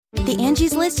The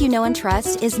Angie's List you know and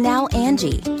trust is now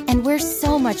Angie, and we're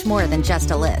so much more than just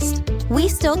a list. We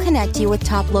still connect you with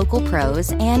top local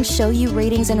pros and show you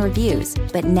ratings and reviews,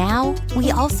 but now we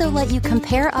also let you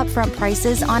compare upfront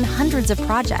prices on hundreds of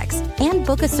projects and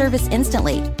book a service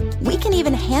instantly. We can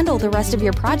even handle the rest of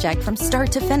your project from start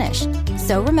to finish.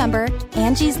 So remember,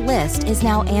 Angie's List is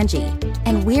now Angie,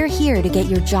 and we're here to get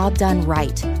your job done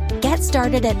right. Get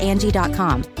started at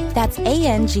Angie.com. That's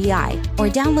ANGI, or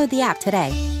download the app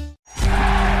today.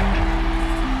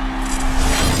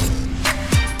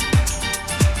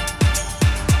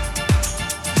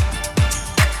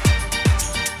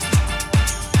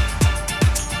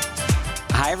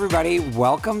 Hi, everybody.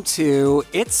 Welcome to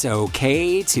It's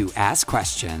Okay to Ask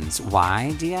Questions.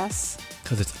 Why, DS?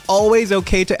 Because it's always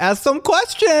okay to ask some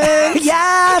questions.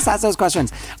 Yes, ask those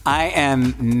questions. I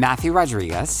am Matthew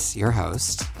Rodriguez, your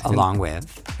host, along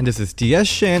with... And this is DS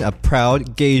Shin, a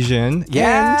proud Gaysian.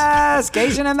 Yes,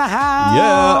 Gaysian in the house.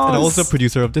 Yeah, and also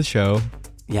producer of this show.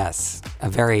 Yes, a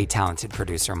very talented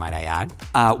producer, might I add.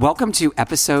 Welcome to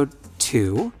episode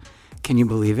 2. Can you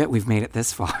believe it? We've made it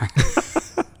this far.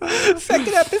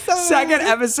 Second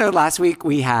episode. Last week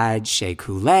we had Shea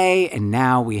Coulee, and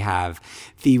now we have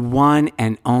the one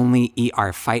and only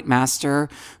ER Fightmaster,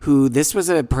 who this was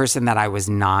a person that I was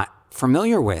not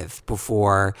familiar with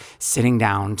before sitting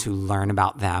down to learn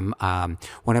about them.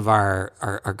 One of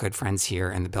our good friends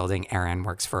here in the building, Aaron,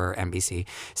 works for NBC,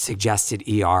 suggested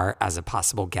ER as a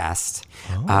possible guest.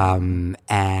 Oh.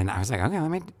 And I was like, okay,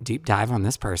 let me deep dive on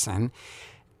this person.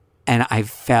 And I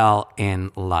fell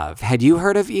in love. Had you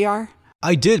heard of ER?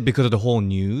 I did, because of the whole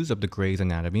news of the Grey's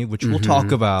Anatomy, which we'll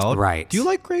talk about. Right. Do you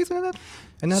like Grey's Anatomy?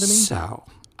 So,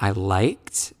 I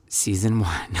liked season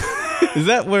 1. Is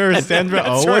that where Sandra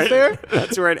Oh was there?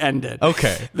 That's where it ended.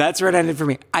 Okay. That's where it ended for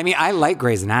me. I mean, I like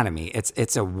Grey's Anatomy.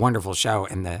 It's a wonderful show,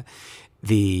 and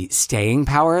the staying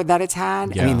power that it's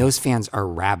had. Yeah. I mean, those fans are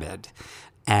rabid.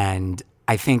 And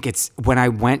I think it's when I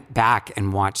went back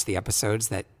and watched the episodes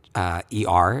that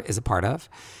ER is a part of,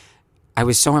 I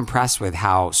was so impressed with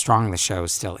how strong the show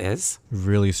still is.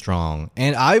 Really strong.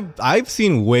 And I've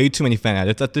seen way too many fan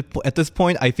edits at this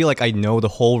point. I feel like I know the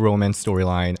whole romance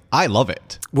storyline. I love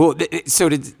it. Well, so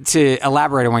to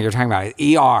elaborate on what you're talking about,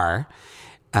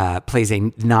 ER plays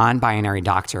a non-binary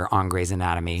doctor on Grey's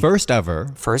Anatomy. First ever,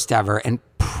 and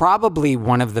probably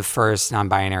one of the first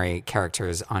non-binary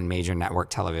characters on major network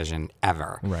television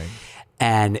ever. Right.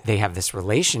 And they have this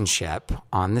relationship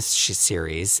on this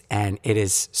series, and it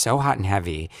is so hot and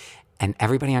heavy. And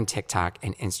everybody on TikTok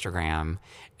and Instagram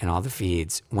and all the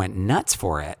feeds went nuts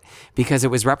for it because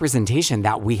it was representation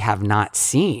that we have not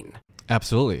seen.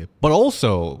 Absolutely. But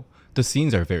also, the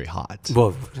scenes are very hot.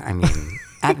 Well, I mean...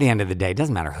 At the end of the day, it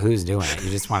doesn't matter who's doing it.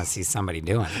 You just want to see somebody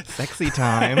doing it. Sexy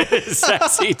time.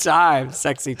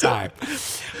 Sexy time.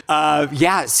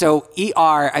 Yeah, so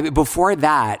ER, I mean, before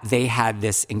that, they had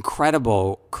this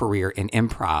incredible career in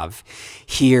improv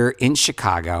here in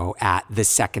Chicago at the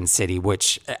Second City,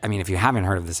 which, I mean, if you haven't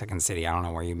heard of the Second City, I don't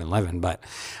know where you've been living, but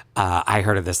I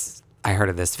heard of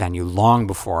this venue long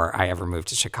before I ever moved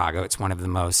to Chicago. It's one of the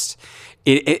most,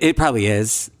 it probably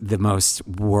is the most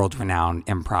world-renowned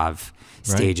improv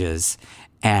stages.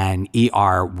 And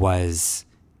ER was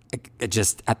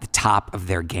just at the top of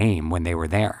their game when they were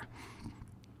there.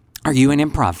 Are you an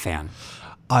improv fan?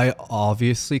 I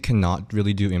obviously cannot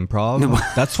really do improv.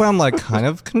 That's why I'm like kind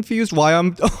of confused why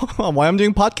I'm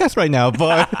doing podcasts right now.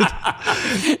 But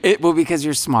well, because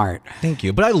you're smart. Thank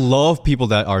you. But I love people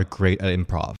that are great at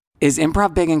improv. Is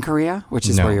improv big in Korea, which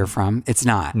is where you're from? It's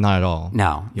not. Not at all.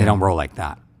 No, they don't roll like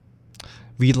that.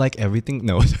 We like everything.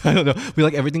 No, I don't know. We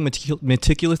like everything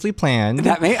meticulously planned.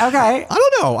 Okay. I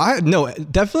don't know.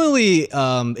 Definitely.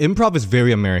 Improv is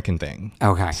very American thing.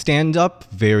 Okay. Stand up,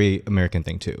 very American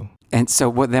thing too. And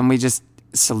so then we just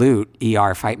salute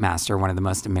ER Fightmaster, one of the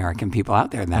most American people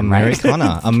out there. Then, Americana,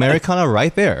 right? Americana,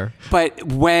 right there. But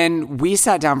when we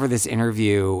sat down for this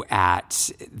interview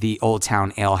at the Old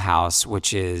Town Ale House,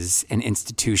 which is an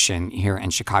institution here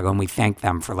in Chicago, and we thank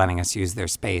them for letting us use their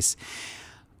space,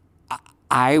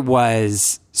 I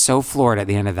was so floored at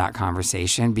the end of that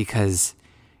conversation because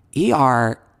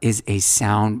ER is a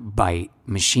soundbite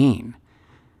machine.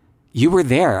 You were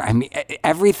there. I mean,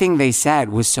 everything they said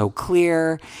was so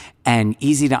clear and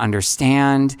easy to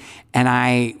understand. And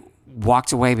I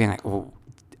walked away being like,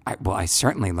 I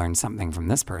certainly learned something from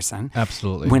this person.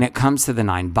 Absolutely. When it comes to the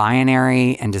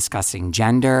non-binary and discussing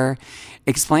gender,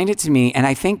 explained it to me, and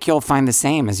I think you'll find the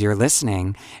same as you're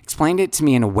listening, explained it to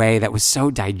me in a way that was so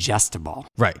digestible.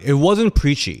 Right. It wasn't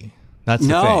preachy. That's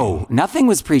the thing. Nothing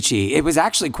was preachy. It was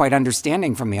actually quite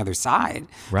understanding from the other side,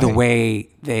 the way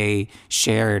they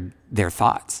shared their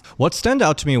thoughts. What stand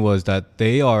out to me was that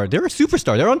they're a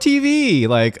superstar. They're on TV,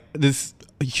 like this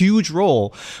huge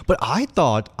role. But I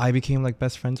thought I became like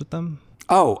best friends with them.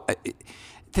 Oh,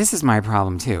 this is my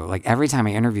problem too. Like every time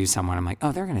I interview someone, I'm like,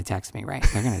 oh, they're going to text me, right?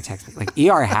 They're going to text me. Like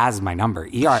ER has my number.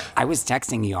 I was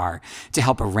texting ER to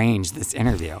help arrange this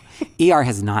interview. ER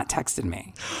has not texted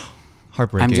me.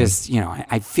 Heartbreaking. I'm just,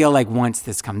 I feel like once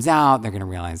this comes out, they're going to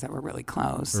realize that we're really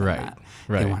close. Right.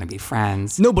 They want to be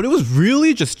friends. No, but it was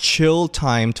really just chill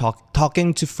time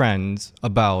talking to friends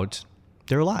about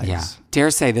their lives. Yeah. Dare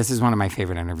say this is one of my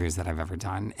favorite interviews that I've ever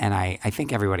done. And I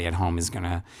think everybody at home is going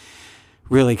to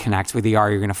really connect with ER.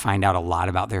 You're going to find out a lot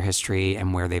about their history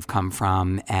and where they've come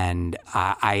from. And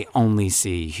I only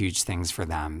see huge things for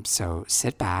them. So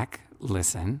sit back,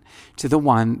 listen to the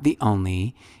one, the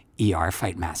only ER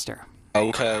Fightmaster.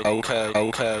 Okay.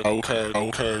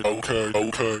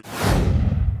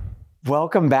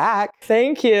 Welcome back.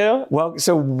 Thank you. Well,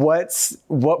 so what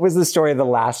was the story of the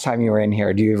last time you were in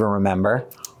here? Do you even remember?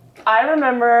 I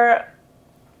remember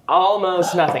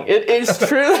almost nothing. It is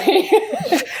truly,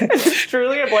 it's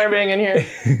truly a blur being in here.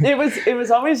 It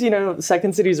was always,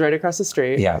 Second City's right across the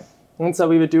street. Yeah. And so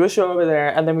we would do a show over there,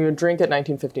 and then we would drink at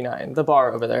 1959, the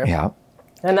bar over there. Yeah.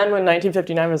 And then when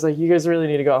 1959 was like, you guys really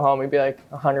need to go home, we'd be like,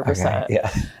 100%. Okay,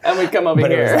 yeah. And we'd come over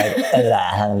here. But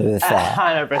it was like,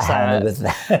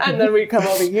 100%. And then we'd come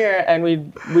over here and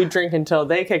we'd drink until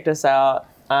they kicked us out.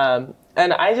 And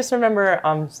I just remember,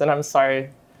 and I'm sorry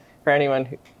for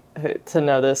anyone to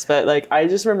know this, but like, I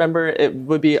just remember it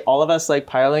would be all of us like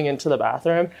piling into the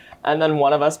bathroom and then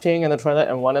one of us peeing in the toilet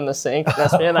and one in the sink. And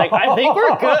us being like, I think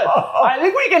we're good. I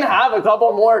think we can have a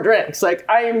couple more drinks. Like,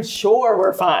 I am sure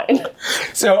we're fine.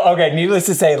 So, okay, needless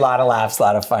to say, a lot of laughs, a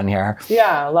lot of fun here.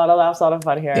 Yeah, a lot of laughs, a lot of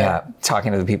fun here. Yeah,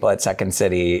 talking to the people at Second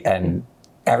City, and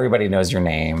everybody knows your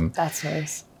name. That's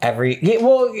nice.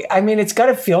 It's got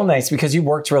to feel nice because you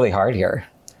worked really hard here.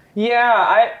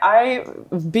 Yeah, I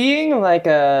being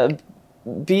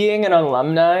an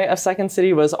alumni of Second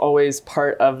City was always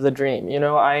part of the dream.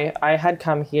 I had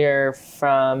come here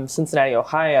from Cincinnati,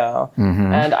 Ohio,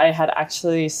 and I had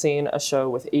actually seen a show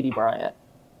with A.D. Bryant.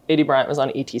 A.D. Bryant was on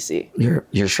ETC.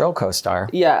 Your show co-star.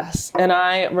 Yes, and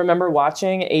I remember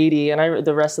watching A.D. and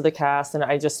the rest of the cast, and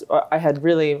I had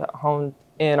really honed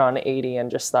in on A.D. and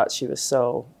just thought she was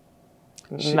so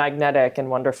magnetic and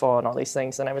wonderful and all these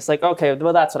things. And I was like, okay,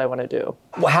 well, that's what I want to do.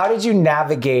 Well, how did you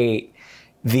navigate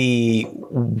the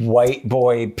white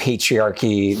boy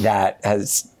patriarchy that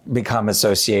has become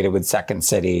associated with Second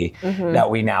City that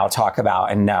we now talk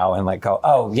about and know and like go,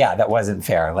 oh yeah, that wasn't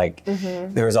fair. Like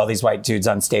there was all these white dudes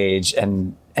on stage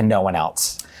and no one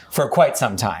else for quite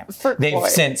some time. They've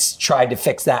since tried to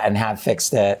fix that and have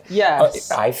fixed it. Yes.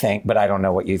 I think, but I don't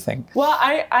know what you think. Well,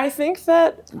 I think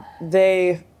that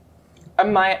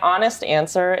my honest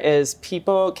answer is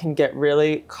people could get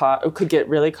really caught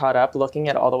up looking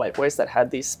at all the white boys that had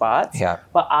these spots. Yeah.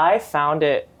 But I found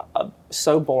it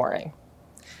so boring.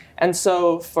 And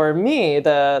so for me,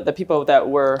 the people that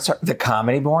were... Sorry, the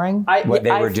comedy boring? What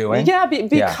they were doing? Yeah,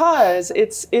 because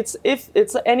it's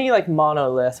any like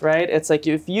monolith, right? It's like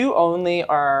if you only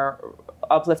are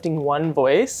uplifting one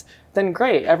voice, then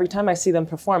great. Every time I see them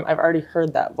perform, I've already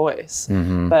heard that voice.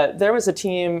 But there was a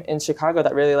team in Chicago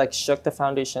that really like shook the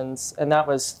foundations, and that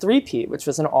was 3P, which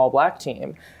was an all-black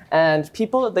team. And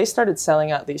people, they started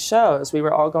selling out these shows. We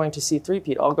were all going to see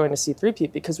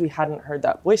 3P, because we hadn't heard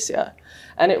that voice yet.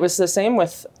 And it was the same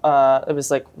with, it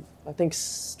was like, I think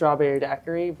Strawberry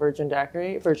Daiquiri, Virgin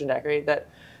Daiquiri,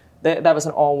 that was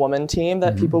an all-woman team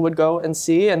that people would go and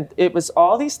see. And it was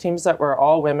all these teams that were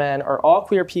all women or all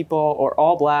queer people or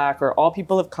all black or all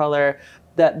people of color,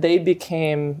 that they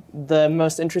became the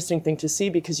most interesting thing to see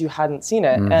because you hadn't seen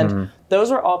it. And those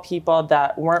were all people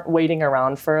that weren't waiting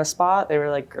around for a spot. They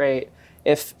were like, great,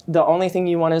 if the only thing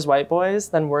you want is white boys,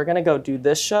 then we're going to go do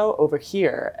this show over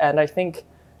here. And I think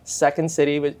Second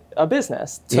City, a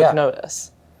business, took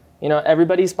notice.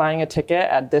 Everybody's buying a ticket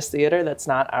at this theater that's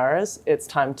not ours. It's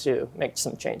time to make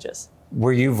some changes.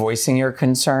 Were you voicing your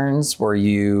concerns?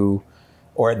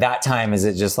 Or at that time, is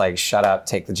it just like, shut up,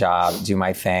 take the job, do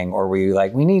my thing? Or were you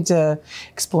like, we need to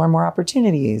explore more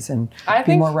opportunities and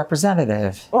be more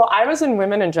representative? Well, I was in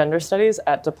women and gender studies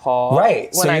at DePaul.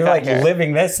 Right. So you're like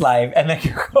living this life and then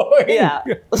you're going. Yeah.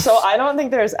 So I don't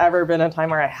think there's ever been a time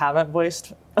where I haven't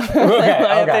voiced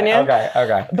my opinion.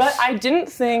 Okay. But I didn't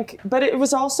think, but it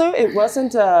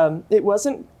wasn't,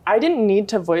 I didn't need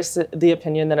to voice the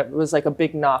opinion that it was like a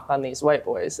big knock on these white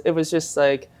boys. It was just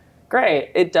like,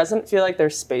 great. It doesn't feel like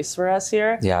there's space for us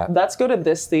here. Yeah. Let's go to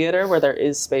this theater where there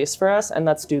is space for us, and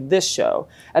let's do this show.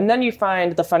 And then you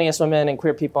find the funniest women and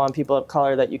queer people and people of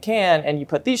color that you can, and you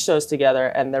put these shows together,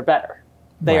 and they're better.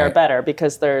 They are better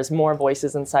because there's more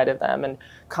voices inside of them. And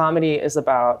comedy is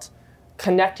about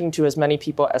connecting to as many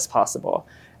people as possible.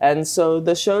 And so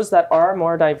the shows that are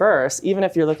more diverse, even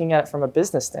if you're looking at it from a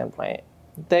business standpoint,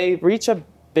 they reach a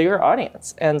bigger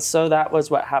audience. And so that was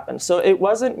what happened. So it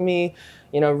wasn't me,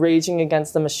 raging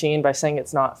against the machine by saying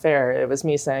it's not fair. It was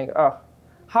me saying, oh,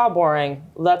 how boring.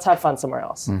 Let's have fun somewhere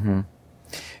else. Mm-hmm.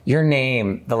 Your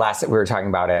name, the last that we were talking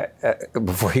about it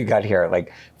before you got here,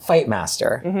 like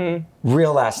Fightmaster,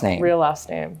 real last name. Real last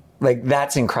name. Like,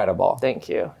 that's incredible. Thank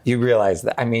you. You realize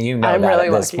that. I mean, I'm that really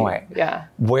at this lucky. point. Yeah.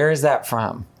 Where is that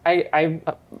from?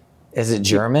 Is it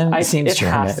German? It seems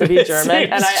German. It has to be German.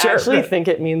 And I German. Actually think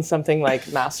it means something like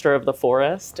master of the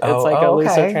forest. It's a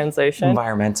looser translation.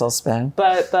 Environmental spin.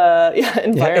 But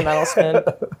environmental spin.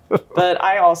 But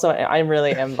I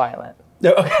really am violent.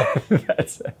 Okay.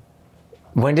 That's it.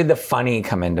 When did the funny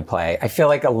come into play? I feel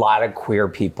like a lot of queer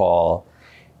people,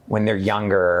 when they're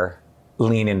younger,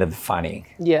 lean into the funny.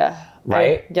 Yeah.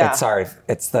 Right? Yeah.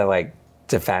 It's the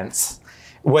defense.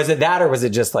 Was it that, or was it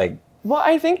just like... Well,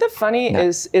 I think the funny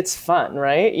is it's fun,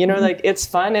 right? It's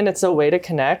fun, and it's a way to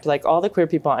connect. Like, all the queer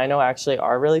people I know actually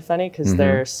are really funny because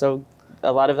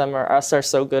a lot of them are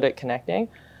so good at connecting.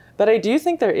 But I do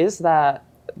think there is that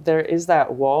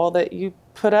wall that you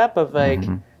put up of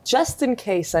just in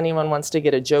case anyone wants to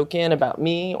get a joke in about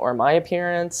me or my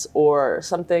appearance or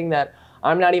something that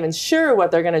I'm not even sure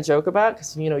what they're going to joke about,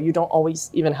 because you don't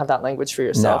always even have that language for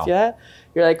yourself yet.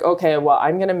 You're like, okay, well,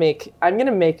 I'm going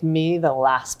to make me the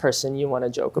last person you want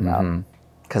to joke about.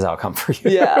 Because I'll come for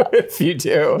you if you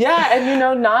do. Yeah,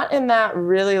 and not in that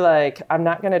really I'm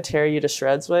not going to tear you to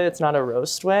shreds way. It's not a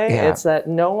roast way. Yeah. It's that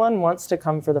no one wants to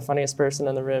come for the funniest person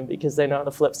in the room because they know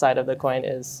the flip side of the coin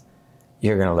is...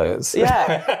 You're going to lose.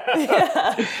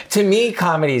 Yeah. To me,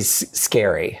 comedy's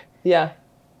scary. Yeah.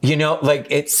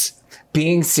 It's...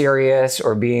 Being serious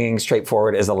or being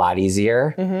straightforward is a lot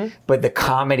easier, but the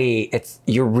comedy,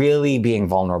 you're really being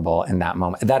vulnerable in that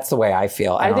moment. That's the way I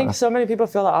feel. I think so many people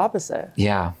feel the opposite.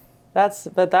 Yeah.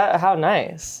 How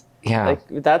nice. Yeah.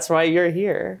 That's why you're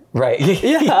here. Right.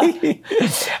 Yeah.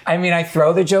 I mean, I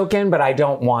throw the joke in, but I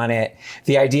don't want it.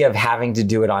 The idea of having to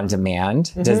do it on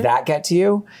demand, does that get to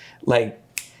you?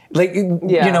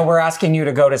 We're asking you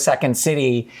to go to Second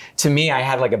City. To me, I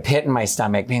had a pit in my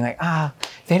stomach being like,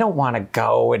 they don't want to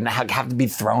go and have to be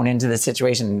thrown into the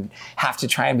situation and have to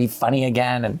try and be funny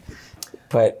again.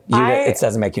 But it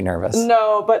doesn't make you nervous.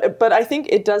 No, but I think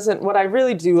it doesn't. What I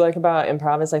really do like about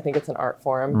improv is I think it's an art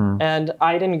form. And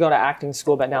I didn't go to acting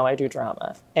school, but now I do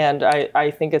drama. And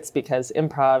I think it's because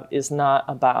improv is not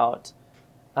about,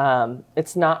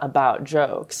 it's not about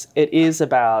jokes. It's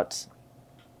about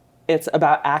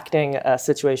acting a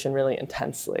situation really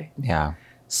intensely. Yeah.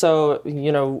 So,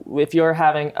 if you're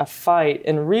having a fight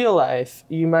in real life,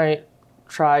 you might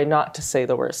try not to say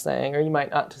the worst thing, or you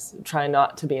might try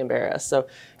not to be embarrassed. So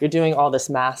you're doing all this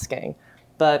masking.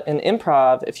 But in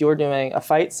improv, if you're doing a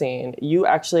fight scene, you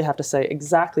actually have to say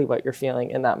exactly what you're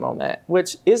feeling in that moment,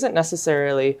 which isn't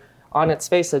necessarily on its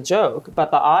face a joke,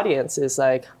 but the audience is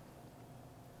like,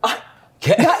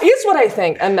 that is what I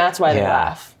think, and that's why they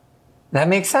laugh. That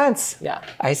makes sense. Yeah.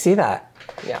 I see that.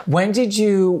 Yeah. When did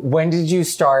you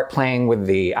start playing with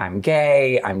the I'm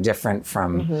gay, I'm different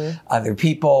from other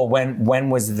people? When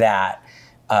was that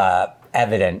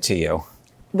evident to you?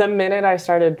 The minute I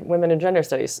started women and gender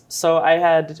studies. So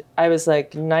I was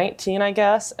 19, I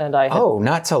guess, and I had... Oh,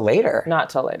 not till later. Not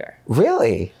till later.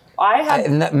 Really? I had...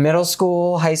 In the middle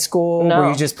school, high school? No. Were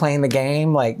you just playing the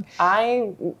game?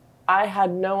 I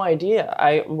had no idea.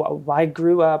 I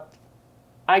grew up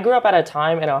at a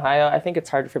time in Ohio. I think it's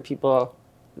hard for people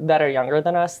that are younger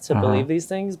than us to believe these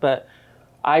things, but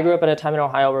I grew up at a time in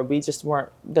Ohio where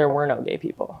there were no gay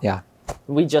people. Yeah.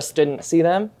 We just didn't see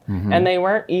them. And they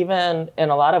weren't even, in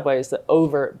a lot of ways, the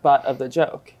overt butt of the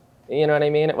joke. You know what I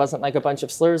mean? It wasn't a bunch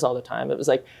of slurs all the time. It was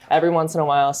every once in a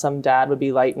while, some dad would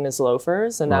be light in his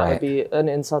loafers, and that would be an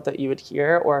insult that you would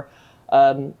hear, or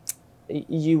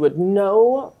you would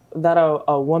know that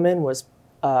a woman was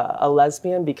a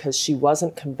lesbian because she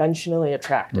wasn't conventionally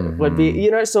attractive, would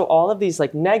be, so all of these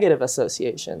negative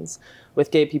associations with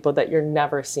gay people that you're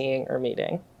never seeing or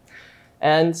meeting.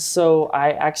 And so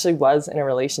I actually was in a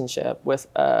relationship with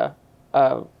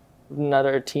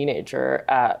another teenager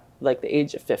at the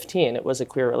age of 15. It was a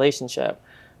queer relationship,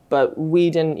 but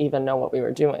we didn't even know what we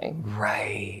were doing.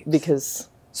 Right. Because...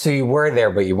 So you were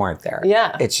there, but you weren't there.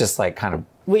 Yeah. It's just kind of...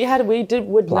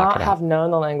 would not have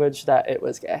known the language that it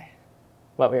was gay.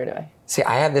 what we were doing. See,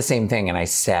 I had the same thing, and I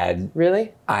said,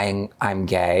 Really? I'm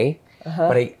gay,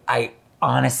 but I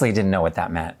honestly didn't know what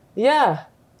that meant. Yeah.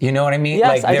 You know what I mean?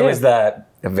 Yes, like there I was a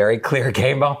very clear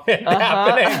gay moment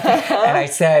happening. And I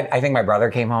said, I think my brother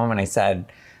came home and I said,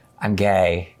 I'm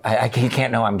gay. He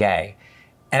can't know I'm gay.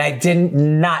 And I did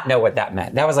not know what that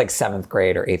meant. That was like 7th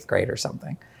grade or 8th grade or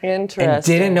something. Interesting. And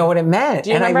didn't know what it meant. Do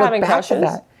you and remember I having crushes?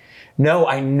 that. No,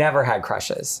 I never had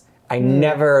crushes. I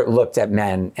never looked at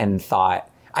men and thought,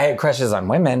 I had crushes on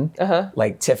women,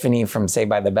 like Tiffany from Saved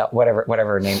by the Bell, whatever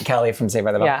her name, Kelly from Saved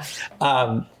by the Bell.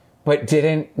 Yeah. But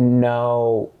didn't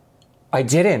know. I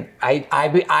didn't.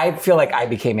 I feel like I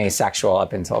became asexual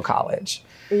up until college.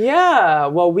 Yeah.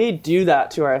 Well, we do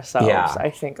that to ourselves, I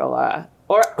think, a lot.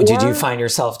 Or did you find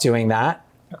yourself doing that?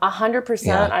 100%.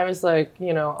 Yeah. I was like,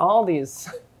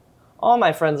 all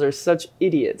my friends are such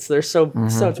idiots. They're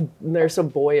they're so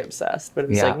boy obsessed. But it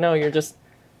was like, no, you're just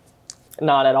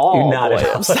not at all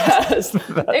boy obsessed. And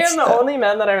the only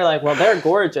men that are like, well, they're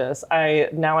gorgeous. I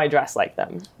dress like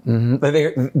them.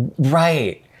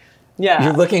 Right. Yeah.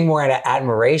 You're looking more at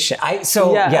admiration.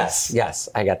 Yes,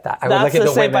 I get that. I would look at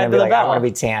the women and be like, I want to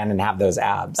be tan and have those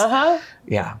abs.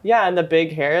 Yeah. Yeah, and the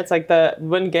big hair. It's like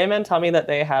when gay men tell me that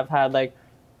they have had like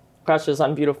crushes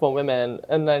on beautiful women,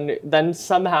 and then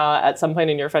somehow at some point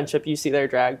in your friendship you see their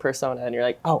drag persona and you're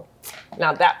like, oh,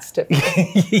 now that's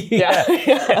Tiffany.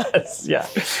 Yes. Yeah.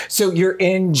 So you're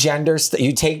in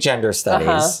you take gender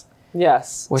studies.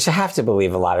 Yes. Which I have to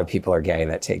believe a lot of people are gay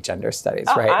that take gender studies,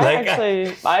 right?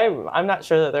 I'm not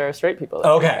sure that there are straight people.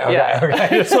 Okay. I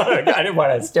didn't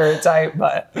want to stereotype,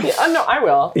 but no, I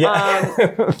will.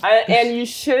 Yeah. And you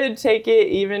should take it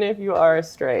even if you are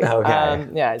straight.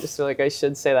 Okay. I just feel like I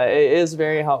should say that it is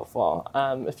very helpful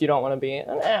if you don't want to be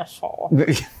an asshole.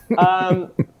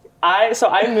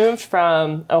 I moved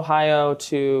from Ohio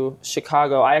to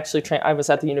Chicago. I was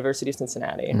at the University of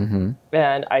Cincinnati,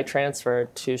 and I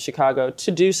transferred to Chicago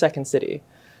to do Second City.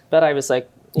 But I was like,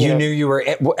 you knew you were.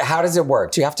 How does it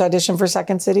work? Do you have to audition for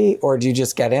Second City, or do you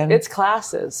just get in? It's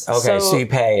classes. Okay, so you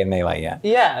pay and they let you.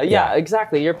 Yeah,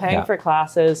 exactly. You're paying for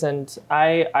classes, and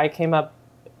I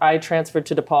transferred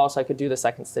to DePaul so I could do the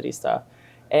Second City stuff.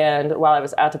 And while I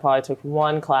was at DePaul, I took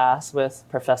one class with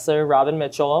Professor Robin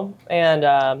Mitchell, and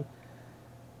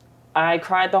I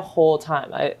cried the whole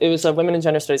time. It was a women and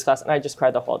gender studies class, and I just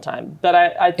cried the whole time. But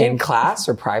I think in class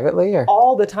or privately, or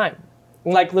all the time,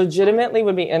 like legitimately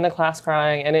would be in the class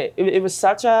crying, and it was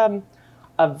such a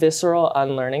visceral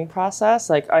unlearning process.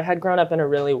 Like I had grown up in a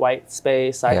really white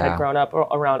space. I had grown up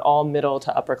around all middle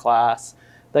to upper class.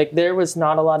 Like there was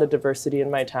not a lot of diversity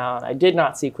in my town. I did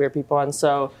not see queer people,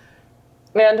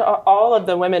 and all of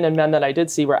the women and men that I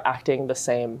did see were acting the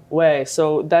same way.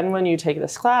 So then when you take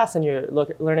this class and you're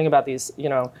learning about these,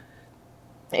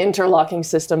 interlocking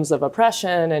systems of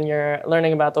oppression, and you're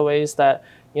learning about the ways that,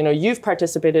 you've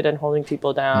participated in holding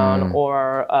people down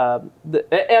and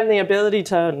the ability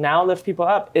to now lift people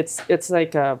up, it's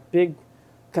like a big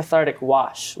cathartic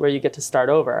wash where you get to start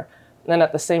over. And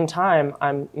at the same time,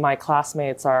 my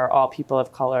classmates are all people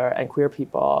of color and queer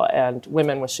people and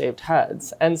women with shaved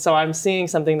heads. And so I'm seeing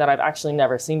something that I've actually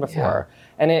never seen before. Yeah.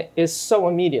 And it is so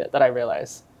immediate that I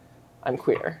realize I'm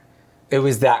queer. It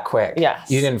was that quick?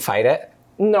 Yes. You didn't fight it?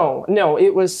 No,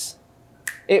 it was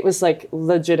like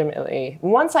legitimately.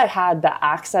 Once I had the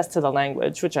access to the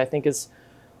language, which I think is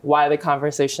why the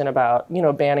conversation about,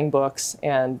 banning books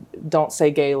and don't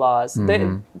say gay laws,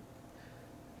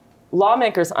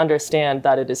 lawmakers understand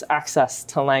that it is access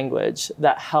to language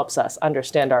that helps us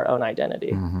understand our own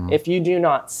identity. If you do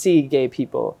not see gay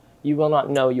people, you will not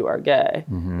know you are gay.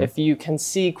 If you can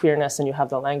see queerness and you have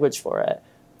the language for it,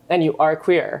 and you are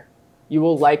queer, you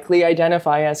will likely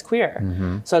identify as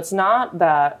queer. So it's not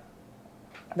that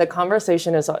the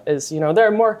conversation is there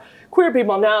are more queer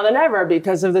people now than ever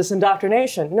because of this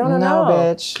indoctrination. No,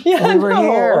 bitch. Yeah, we were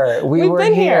here. We've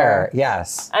been here.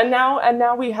 Yes. And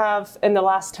now we have, in the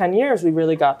last 10 years, we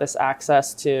really got this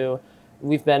access to,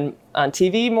 we've been on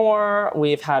TV more,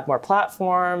 we've had more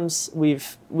platforms,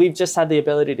 we've just had the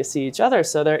ability to see each other.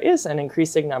 So there is an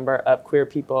increasing number of queer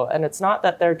people, and it's not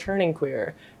that they're turning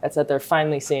queer, it's that they're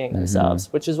finally seeing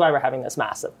themselves, which is why we're having this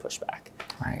massive pushback.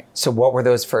 Right. So what were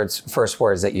those first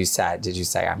words that you said? Did you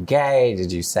say, I'm gay?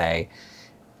 Did you say,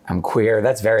 I'm queer?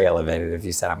 That's very elevated if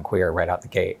you said I'm queer right out the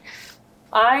gate.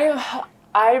 I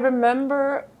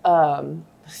remember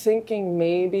thinking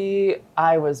maybe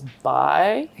I was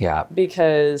bi. Yeah.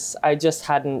 Because I just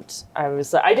I didn't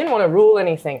want to rule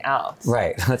anything out.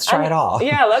 Right. Let's try it all.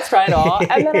 Yeah, let's try it all.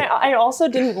 And then I also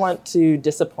didn't want to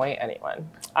disappoint anyone.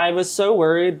 I was so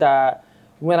worried that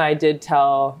when I did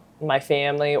tell my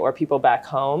family or people back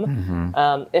home,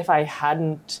 if I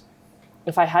hadn't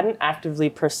if I hadn't actively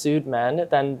pursued men,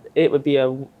 then it would be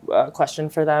a question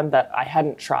for them that I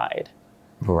hadn't tried.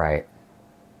 Right.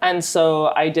 And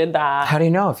so I did that. How do you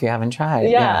know if you haven't tried?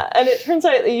 Yeah. And it turns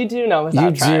out that you do know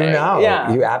without trying. You do know.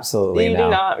 Yeah. You absolutely know. You do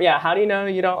not. Yeah. How do you know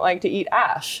you don't like to eat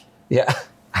ash? Yeah.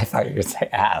 I thought you were going to say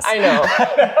ass. I know.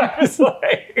 I was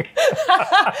like...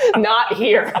 Not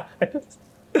here.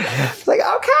 It's like,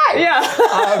 okay.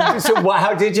 Yeah. So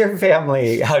how did your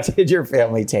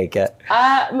family take it?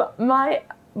 My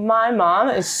mom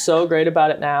is so great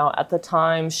about it now. At the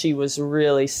time, she was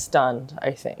really stunned,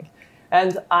 I think.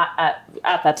 And at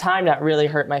that time, that really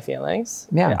hurt my feelings.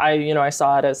 Yeah. I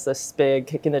saw it as this big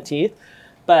kick in the teeth.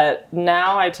 But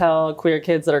now I tell queer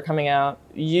kids that are coming out,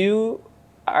 you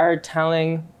are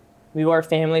telling your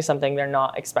family something they're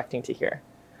not expecting to hear.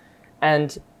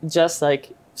 And just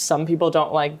like some people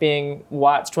don't like being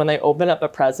watched when they open up a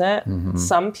present,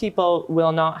 some people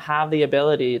will not have the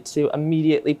ability to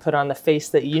immediately put on the face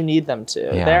that you need them to.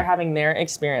 Yeah. They're having their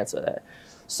experience with it.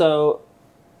 So,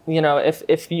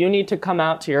 if you need to come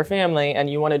out to your family and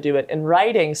you want to do it in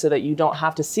writing so that you don't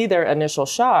have to see their initial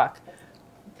shock,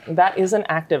 that is an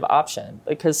active option,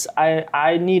 because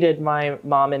I needed my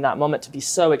mom in that moment to be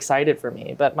so excited for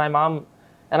me. But my mom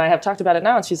and I have talked about it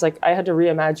now, and she's like, I had to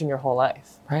reimagine your whole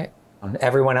life. Right.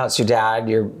 Everyone else, your dad,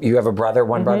 you have a brother,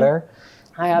 one brother?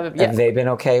 I have. Yeah. Have they been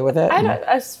okay with it?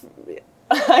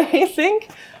 I think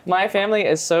my family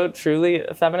is so truly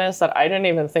feminist that I didn't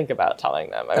even think about telling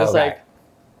them. I was like,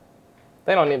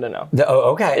 they don't need to know.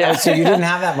 Okay. Yeah. So you didn't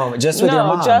have that moment, just with your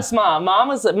mom? No, just mom. Mom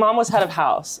was head of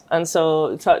house, and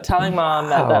so telling mom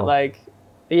that like,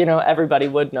 everybody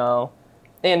would know,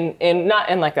 in not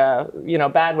in like a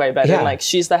bad way, but in like,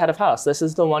 she's the head of house. This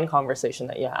is the one conversation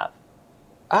that you have.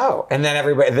 Oh, and then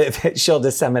everybody, she'll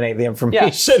disseminate the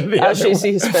information. As she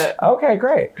sees fit. Okay,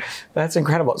 great. That's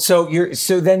incredible. So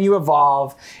then you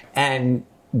evolve, and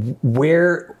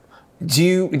where do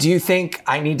you think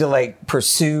I need to like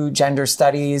pursue gender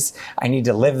studies? I need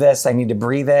to live this. I need to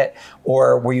breathe it.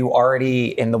 Or were you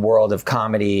already in the world of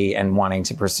comedy and wanting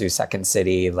to pursue Second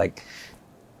City? Like,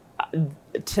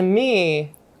 to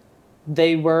me,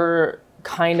 they were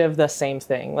kind of the same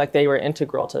thing. Like, they were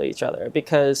integral to each other,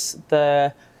 because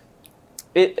gender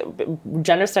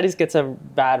studies gets a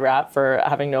bad rap for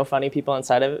having no funny people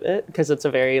inside of it, because it's a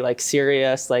very like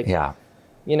serious, like,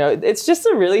 it's just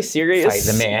a really serious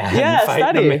fight the man.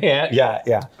 Study. The man.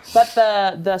 Yeah. But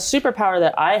the superpower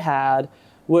that I had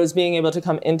was being able to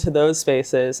come into those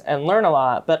spaces and learn a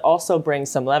lot, but also bring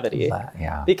some levity.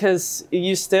 Yeah. Because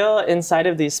you still, inside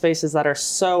of these spaces that are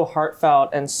so heartfelt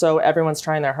and so everyone's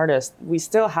trying their hardest, we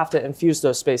still have to infuse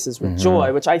those spaces with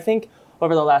joy, which I think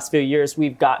over the last few years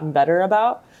we've gotten better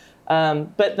about.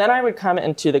 But then I would come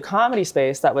into the comedy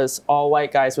space that was all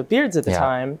white guys with beards at the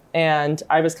time, and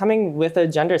I was coming with a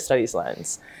gender studies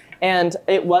lens. And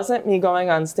it wasn't me going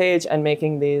on stage and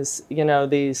making these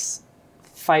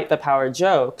fight the power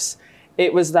jokes.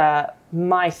 It was that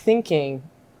my thinking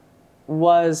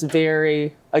was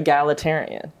very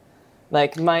egalitarian.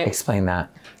 Like Explain that.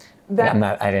 I'm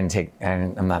not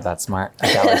that smart.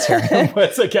 Egalitarian.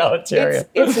 What's egalitarian?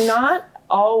 It's not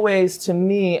always, to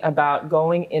me, about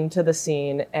going into the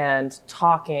scene and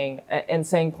talking and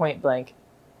saying point blank,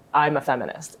 I'm a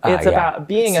feminist. It's about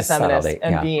being a feminist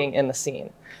and being in the scene.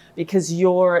 Because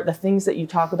the things that you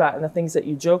talk about and the things that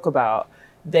you joke about,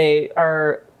 they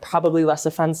are probably less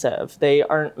offensive. They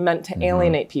aren't meant to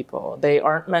alienate people. They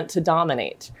aren't meant to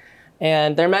dominate.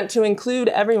 And they're meant to include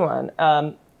everyone.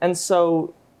 And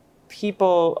so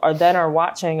people are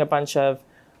watching a bunch of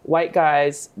white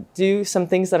guys do some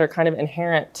things that are kind of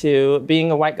inherent to being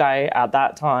a white guy at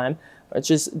that time, which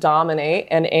is dominate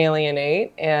and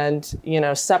alienate and,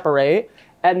 separate.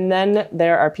 And then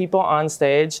there are people on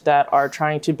stage that are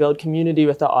trying to build community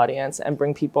with the audience and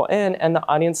bring people in, and the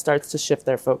audience starts to shift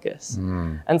their focus.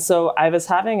 And so I was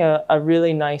having a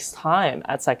really nice time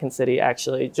at Second City,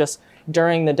 actually, just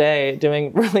during the day,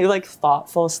 doing really like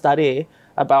thoughtful study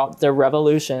about the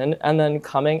revolution, and then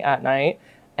coming at night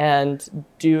and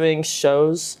doing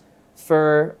shows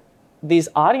for these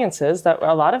audiences that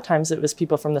a lot of times it was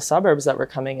people from the suburbs that were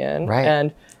coming in. Right.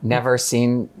 And never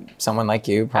seen someone like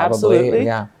you, probably. Absolutely.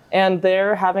 Yeah. And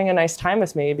they're having a nice time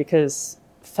with me, because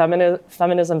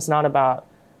feminism's not about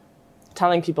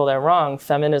telling people they're wrong.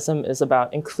 Feminism is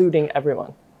about including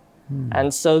everyone.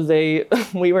 And so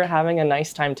we were having a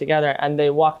nice time together, and they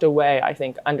walked away, I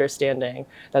think, understanding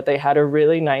that they had a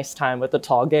really nice time with the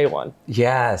tall gay one.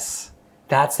 Yes.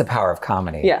 That's the power of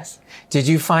comedy. Yes. Did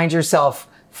you find yourself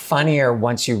funnier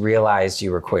once you realized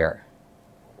you were queer?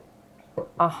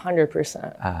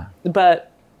 100%.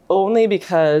 But only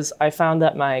because I found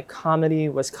that my comedy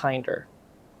was kinder.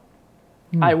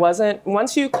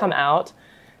 Once you come out,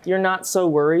 you're not so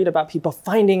worried about people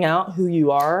finding out who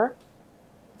you are.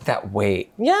 That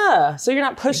weight. Yeah. So you're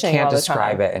not pushing all the time. You can't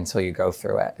describe it until you go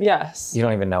through it. Yes. You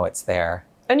don't even know it's there.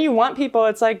 And you want people,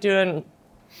 it's like doing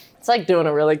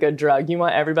a really good drug. You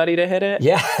want everybody to hit it.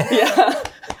 Yeah. Yeah.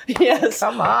 Yes.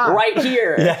 Come on. Right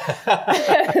here.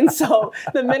 Yeah. And so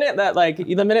the minute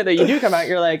that you do come out,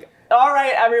 you're like, all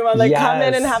right, everyone, come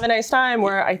in and have a nice time.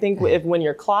 Where I think when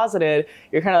you're closeted,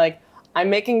 you're kind of like, I'm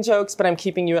making jokes, but I'm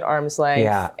keeping you at arm's length.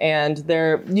 Yeah. And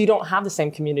you don't have the same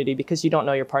community because you don't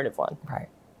know you're part of one. Right.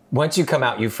 Once you come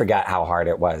out, you forget how hard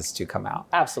it was to come out.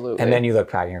 Absolutely. And then you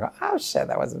look back and you go, oh shit,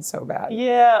 that wasn't so bad.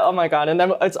 Yeah. Oh my God. And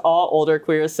then it's all older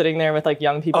queers sitting there with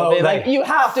young people. You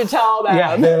have to tell them.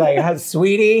 Yeah. They're like,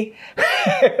 sweetie.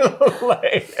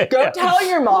 Go tell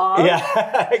your mom.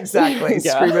 Yeah, exactly.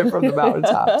 Yeah. Screaming from the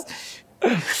mountaintops.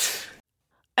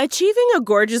 Achieving a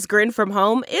gorgeous grin from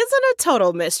home isn't a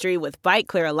total mystery with Bite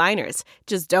Clear aligners.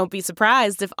 Just don't be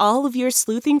surprised if all of your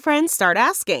sleuthing friends start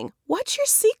asking, what's your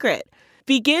secret?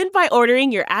 Begin by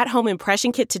ordering your at-home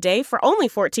impression kit today for only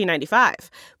 $14.95.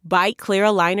 Bite Clear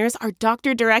aligners are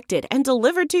doctor-directed and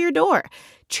delivered to your door.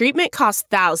 Treatment costs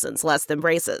thousands less than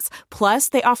braces. Plus,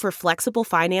 they offer flexible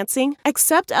financing,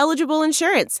 accept eligible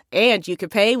insurance, and you can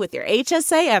pay with your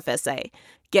HSA FSA.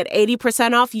 Get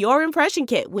 80% off your impression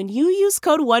kit when you use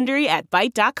code WONDERY at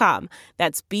Byte.com.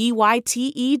 That's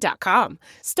BYTE.com.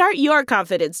 Start your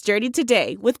confidence journey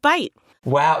today with Byte.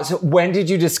 Wow. So when did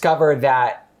you discover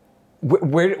that?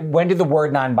 When did the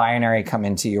word non-binary come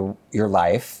into your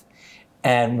life?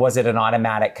 And was it an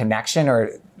automatic connection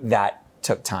or that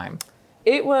took time?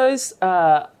 It was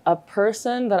a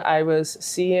person that I was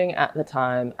seeing at the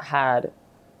time had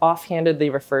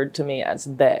offhandedly referred to me as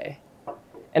they.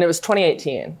 And it was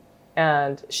 2018.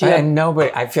 And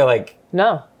I feel like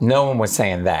no one was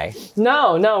saying they.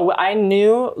 No. I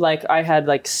knew I had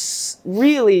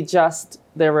really just,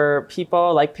 there were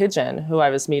people like Pigeon who I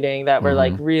was meeting that were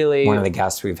really. One of the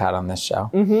guests we've had on this show.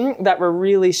 Mm-hmm, that were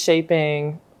really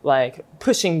shaping,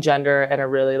 pushing gender in a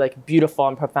really beautiful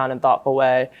and profound and thoughtful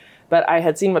way. But I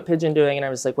had seen what Pigeon doing and I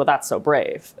was like, well, that's so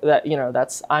brave. That,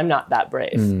 I'm not that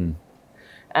brave. Mm.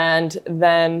 And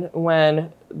then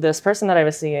when this person that I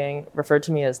was seeing referred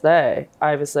to me as they,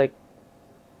 I was like,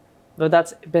 but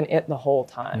that's been it the whole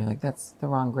time. You're like, that's the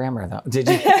wrong grammar, though. Did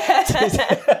you?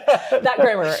 That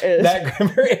grammar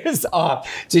is off.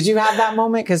 Did you have that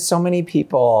moment? Because so many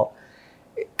people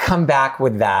come back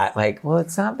with that, well,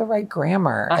 it's not the right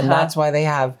grammar. Uh-huh. And that's why they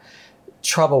have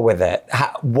trouble with it.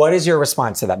 What is your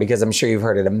response to that? Because I'm sure you've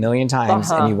heard it a million times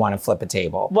and you want to flip a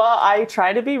table. Well, I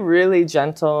try to be really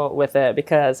gentle with it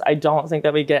because I don't think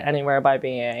that we get anywhere by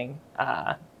being...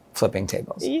 flipping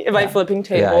tables. Flipping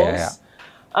tables.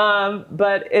 Yeah.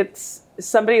 But it's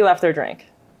somebody left their drink.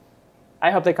 I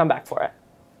hope they come back for it.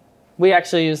 We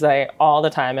actually use they all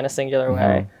the time in a singular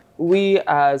way. We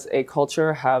as a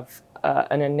culture have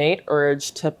an innate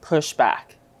urge to push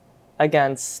back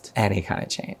against any kind of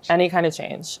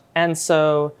change. And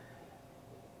so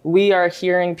we are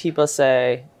hearing people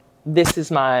say, this is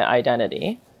my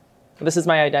identity.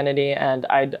 And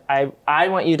I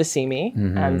want you to see me.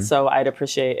 Mm-hmm. And so I'd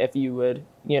appreciate if you would,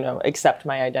 accept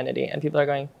my identity. And people are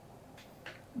going,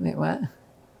 wait, what?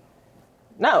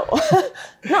 No,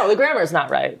 the grammar is not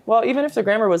right. Well, even if the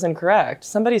grammar was incorrect,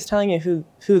 somebody's telling you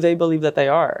who they believe that they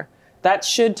are. That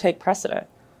should take precedent.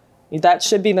 That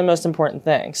should be the most important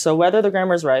thing. So whether the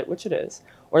grammar's right, which it is,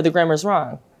 or the grammar's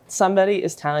wrong, somebody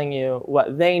is telling you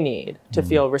what they need to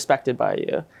feel respected by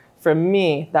you. For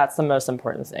me, that's the most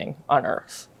important thing on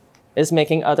earth, is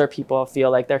making other people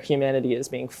feel like their humanity is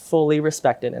being fully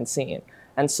respected and seen.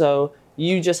 And so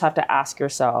you just have to ask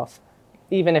yourself,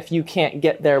 even if you can't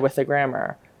get there with the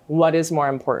grammar, what is more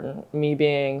important? Me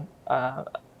being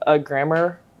a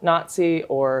grammar Nazi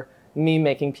or me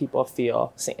making people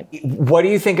feel seen? What do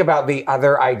you think about the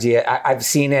other idea? I've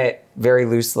seen it very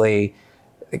loosely,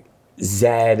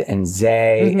 Zed and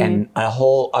Zay and a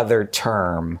whole other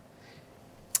term.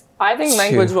 I think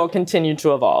language will continue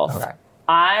to evolve. Okay.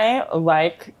 I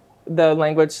like the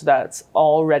language that's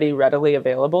already readily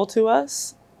available to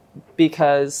us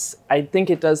because I think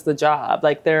it does the job.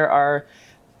 There are,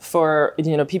 for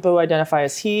people who identify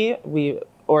as he,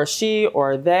 or she,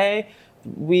 or they,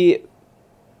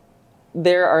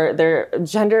 their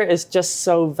gender is just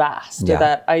so vast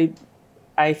that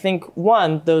I think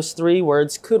those three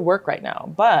words could work right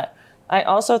now. But I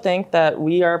also think that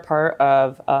we are part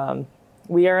of,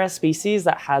 we are a species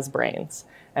that has brains,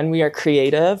 and we are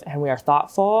creative, and we are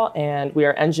thoughtful, and we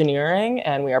are engineering,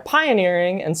 and we are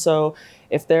pioneering. And so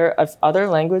if other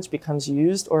language becomes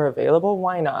used or available,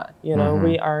 why not?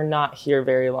 We are not here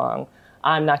very long.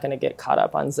 I'm not going to get caught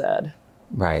up on Zed.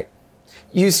 Right.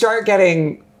 You start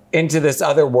getting into this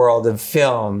other world of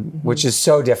film, which is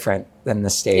so different than the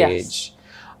stage.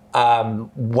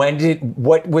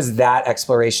 What was that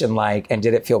exploration like, and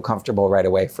did it feel comfortable right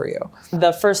away for you?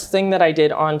 The first thing that I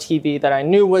did on TV that I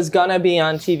knew was gonna be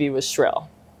on TV was Shrill.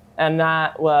 And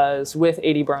that was with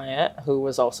Adie Bryant, who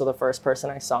was also the first person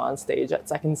I saw on stage at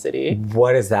Second City.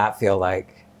 What does that feel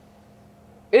like?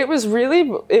 It was really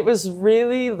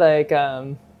like,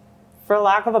 for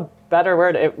lack of a better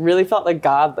word, it really felt like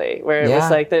godly, where it was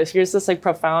like, here's this like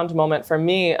profound moment for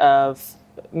me of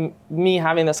me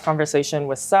having this conversation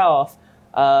with self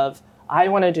of, I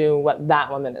want to do what that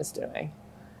woman is doing.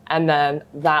 And then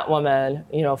that woman,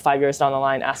 5 years down the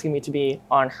line, asking me to be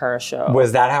on her show.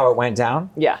 Was that how it went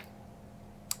down? Yeah.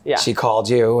 Yeah. She called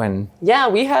you and... Yeah,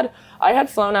 I had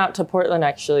flown out to Portland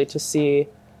actually to see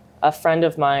a friend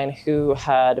of mine who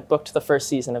had booked the first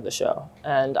season of the show.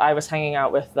 And I was hanging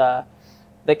out with the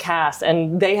cast,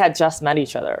 and they had just met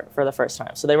each other for the first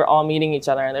time. So they were all meeting each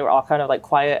other, and they were all kind of like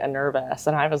quiet and nervous.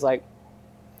 And I was like,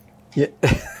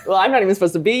 well, I'm not even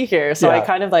supposed to be here. So I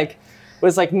kind of like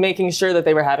was like making sure that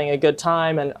they were having a good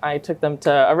time. And I took them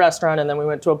to a restaurant, and then we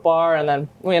went to a bar, and then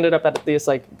we ended up at these,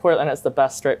 like, Portland has the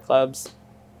best strip clubs.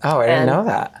 Oh, I didn't know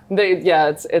that.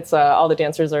 It's all the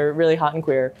dancers are really hot and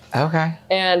queer. Okay.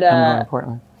 And I'm going to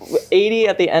Portland. Adie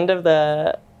at the end of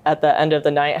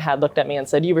the night had looked at me and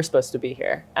said, you were supposed to be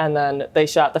here. And then they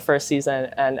shot the first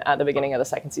season, and at the beginning of the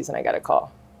second season, I got a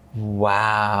call.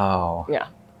 Wow. Yeah.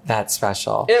 That's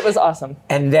special. It was awesome.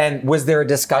 And then was there a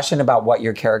discussion about what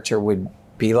your character would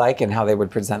be like and how they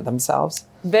would present themselves?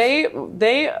 Because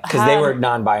they were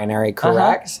non-binary,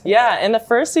 correct? Yeah. In the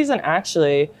first season,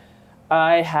 actually,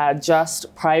 I had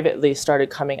just privately started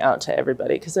coming out to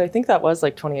everybody, because I think that was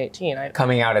like 2018.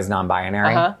 Coming out as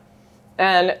non-binary?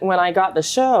 And when I got the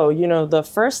show, the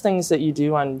first things that you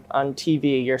do on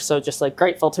TV, you're so just like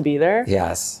grateful to be there.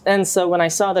 Yes. And so when I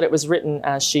saw that it was written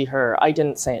as she, her, I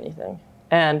didn't say anything.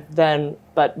 And then,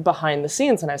 but behind the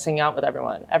scenes, when I was hanging out with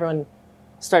everyone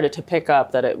started to pick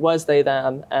up that it was they,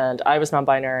 them, and I was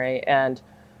non-binary. And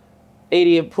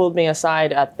Adie pulled me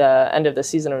aside at the end of the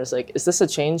season and was like, is this a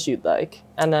change you'd like?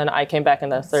 And then I came back in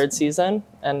the third season,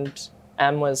 and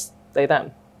M was they,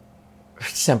 them.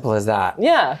 Simple as that.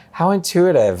 Yeah. How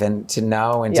intuitive, and to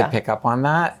know and to pick up on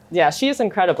that. Yeah, she is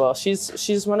incredible.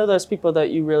 She's one of those people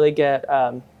that you really get,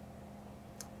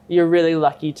 you're really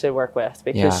lucky to work with,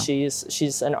 because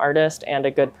she's an artist and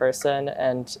a good person,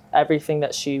 and everything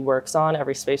that she works on,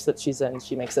 every space that she's in,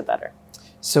 she makes it better.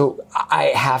 So I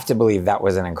have to believe that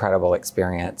was an incredible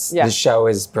experience. Yeah. The show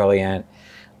is brilliant.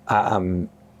 And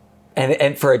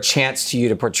for a chance to you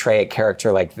to portray a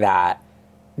character like that,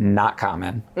 not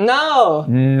common. No.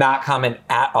 Not common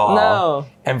at all. No.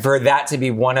 And for that to be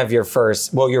one of your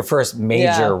first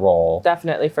major role.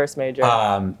 Definitely first major.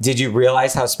 Did you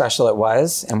realize how special it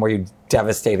was? And were you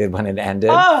devastated when it ended?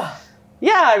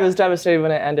 Yeah, I was devastated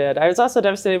when it ended. I was also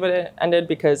devastated when it ended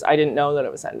because I didn't know that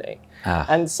it was ending.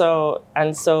 And so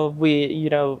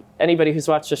we, anybody who's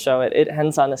watched the show, it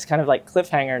ends on this kind of like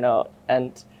cliffhanger note,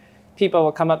 and people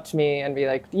will come up to me and be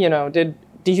like,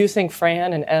 do you think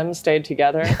Fran and M stayed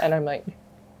together? And I'm like,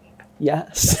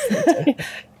 yes.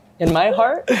 In my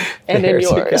heart and in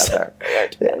yours. They're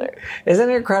together. Isn't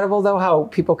it incredible, though, how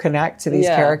people connect to these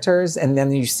characters, and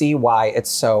then you see why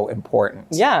it's so important?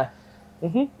 Yeah.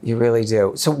 Mm-hmm. You really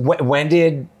do. So when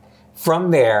did,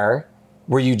 from there,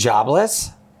 were you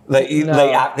jobless? Like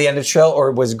at the end of Shrill,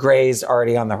 or was Grey's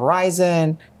already on the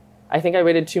horizon? I think I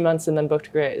waited 2 months and then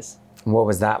booked Grey's. What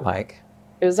was that like?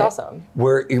 It was awesome.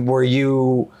 Were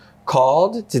you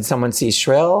called? Did someone see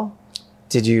Shrill?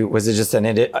 Was it just an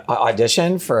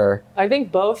audition for? I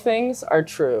think both things are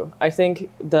true. I think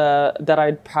that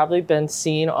I'd probably been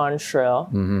seen on Shrill,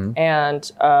 and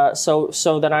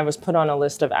so then I was put on a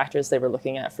list of actors they were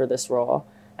looking at for this role,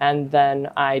 and then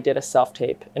I did a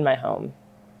self-tape in my home,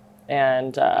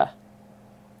 and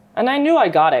I knew I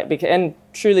got it, and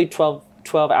truly 12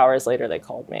 hours later they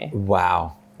called me.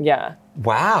 Wow. Yeah.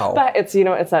 Wow. But it's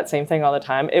it's that same thing all the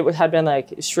time. It had been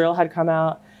like Shrill had come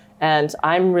out. And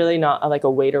I'm really not like a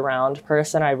wait around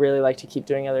person. I really like to keep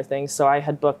doing other things. So I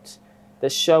had booked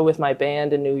this show with my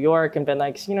band in New York and been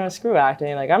like, screw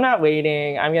acting. Like, I'm not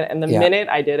waiting. And the minute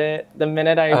I did it, the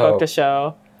minute I booked a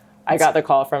show, I got the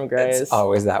call from Grey's. It's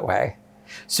always that way.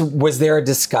 So was there a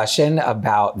discussion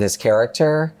about this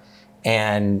character?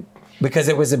 And because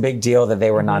it was a big deal that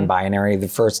they were non-binary, the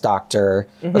first doctor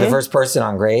or the first person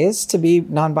on Grey's to be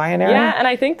non-binary? Yeah, and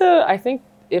I think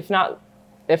if not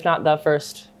the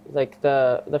first, like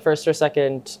the first or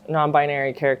second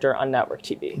non-binary character on network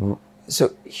TV.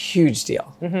 So huge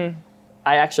deal.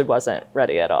 I actually wasn't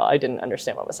ready at all. I didn't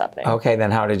understand what was happening. Okay,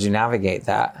 then how did you navigate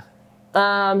that?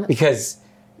 Because,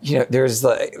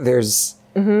 there's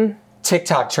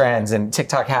TikTok trends and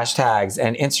TikTok hashtags,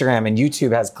 and Instagram and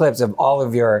YouTube has clips of all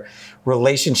of your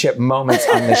relationship moments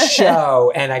on the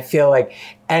show. And I feel like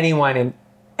anyone in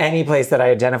any place that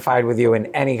I identified with you in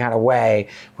any kind of way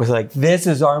was like, this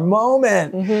is our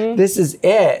moment. This is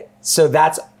it. So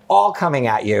that's all coming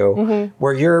at you,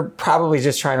 where you're probably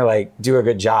just trying to like do a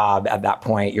good job at that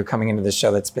point. You're coming into the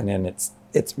show that's been in it's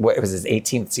what, it was his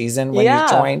 18th season when you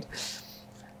joined.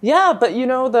 Yeah, but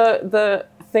the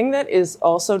thing that is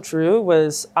also true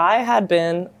was I had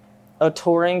been a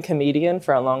touring comedian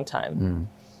for a long time.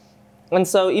 And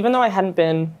so even though I hadn't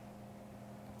been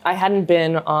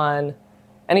on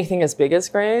anything as big as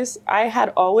Grey's, I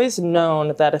had always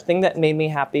known that a thing that made me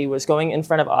happy was going in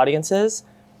front of audiences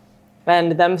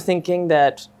and them thinking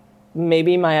that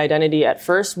maybe my identity at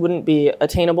first wouldn't be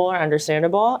attainable or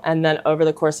understandable, and then over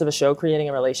the course of a show creating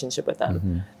a relationship with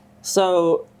them.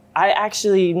 So I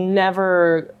actually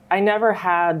never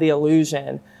had the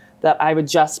illusion that I would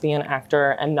just be an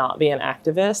actor and not be an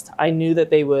activist. I knew that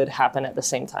they would happen at the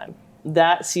same time.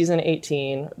 That season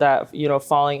 18, that,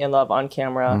 falling in love on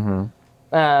camera,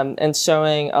 and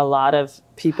showing a lot of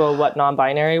people what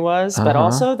non-binary was, but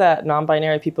also that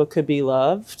non-binary people could be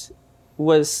loved,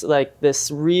 was like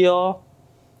this real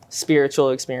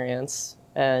spiritual experience.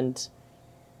 And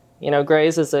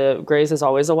Grey's is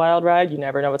always a wild ride. You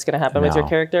never know what's going to happen with your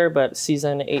character, but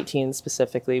season 18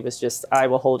 specifically was just, I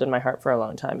will hold in my heart for a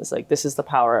long time. It's like, this is the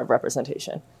power of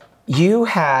representation. You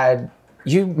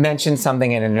mentioned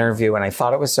something in an interview, and I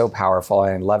thought it was so powerful,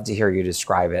 and I'd love to hear you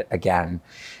describe it again.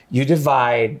 You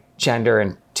divide gender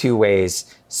in two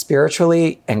ways,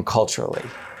 spiritually and culturally.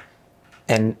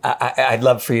 And I'd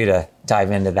love for you to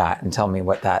dive into that and tell me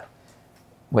what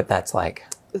that's like.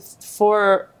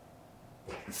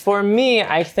 For me,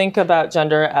 I think about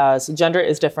gender as gender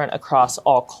is different across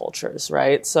all cultures,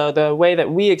 right? So the way that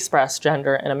we express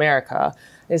gender in America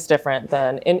is different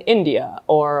than in India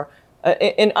or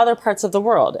in other parts of the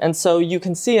world. And so you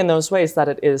can see in those ways that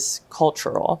it is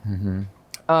cultural.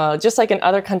 Just like in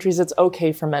other countries, it's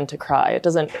okay for men to cry. It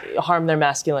doesn't harm their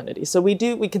masculinity. So we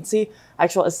can see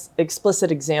actual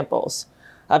explicit examples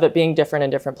of it being different in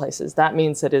different places. That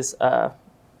means it is a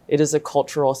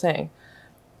cultural thing.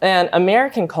 And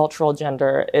American cultural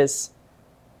gender is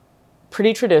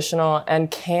pretty traditional and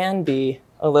can be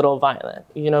a little violent.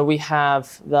 We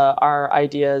have our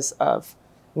ideas of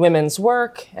women's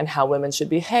work and how women should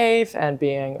behave and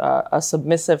being a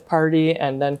submissive party.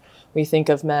 And then we think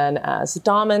of men as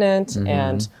dominant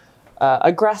and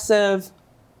aggressive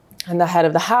and the head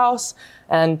of the house.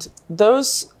 And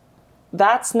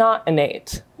that's not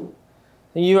innate.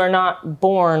 You are not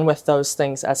born with those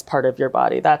things as part of your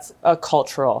body. That's a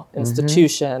cultural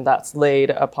institution that's laid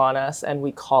upon us, and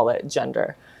we call it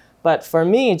gender. But for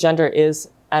me, gender is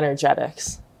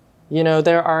energetics.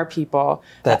 There are people.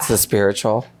 That's the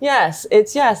spiritual. Yes,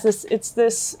 it's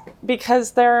this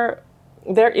because there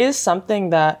is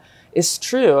something that is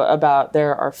true about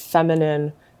there are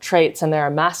feminine traits and there are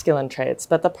masculine traits.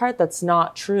 But the part that's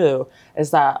not true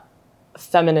is that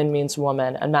feminine means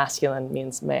woman and masculine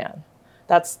means man.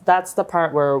 That's the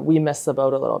part where we miss the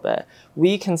boat a little bit.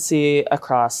 We can see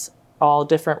across all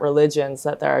different religions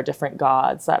that there are different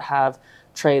gods that have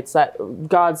traits, that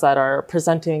gods that are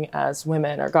presenting as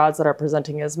women or gods that are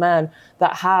presenting as men,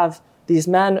 that have these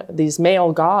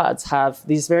male gods have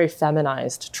these very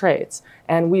feminized traits.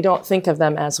 And we don't think of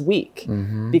them as weak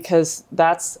because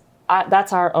that's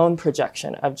our own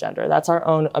projection of gender. That's our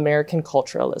own American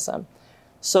culturalism.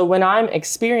 So when I'm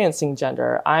experiencing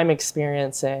gender, I'm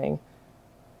experiencing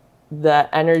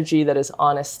the energy that is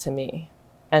honest to me.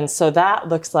 And so that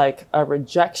looks like a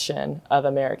rejection of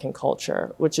American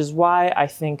culture, which is why I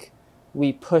think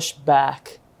we push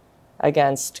back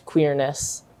against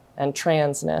queerness and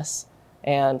transness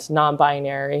and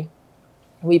non-binary.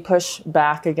 We push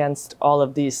back against all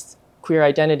of these queer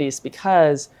identities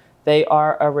because they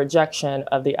are a rejection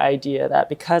of the idea that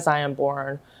because I am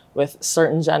born with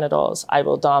certain genitals, I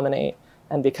will dominate.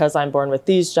 And because I'm born with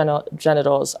these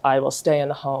genitals, I will stay in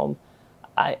the home.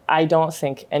 I don't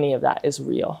think any of that is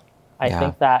real. I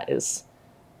think that is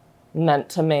meant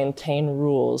to maintain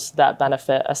rules that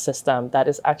benefit a system that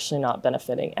is actually not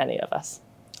benefiting any of us.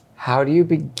 How do you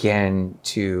begin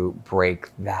to break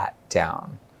that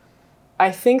down?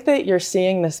 I think that you're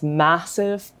seeing this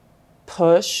massive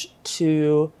push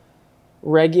to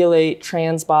regulate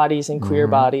trans bodies and queer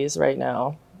bodies right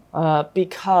now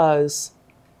because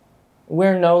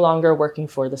we're no longer working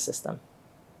for the system.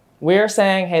 We're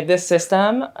saying, hey, this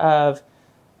system of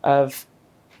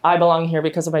I belong here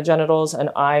because of my genitals and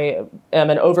I am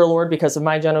an overlord because of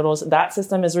my genitals. That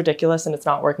system is ridiculous and it's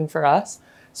not working for us.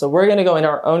 So we're going to go into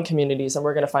our own communities and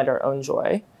we're going to find our own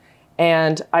joy.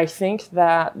 And I think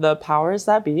that the powers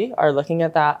that be are looking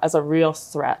at that as a real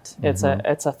threat. Mm-hmm.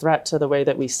 It's a threat to the way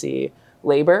that we see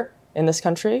labor in this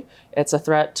country. It's a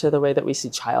threat to the way that we see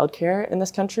childcare in this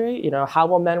country. You know, how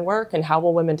will men work and how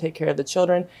will women take care of the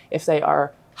children if they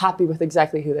are happy with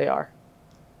exactly who they are?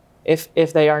 If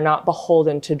they are not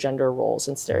beholden to gender roles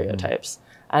and stereotypes.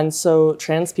 Mm-hmm. And so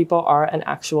trans people are an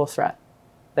actual threat.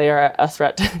 They are a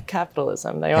threat to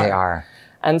capitalism. They are.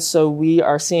 And so we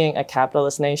are seeing a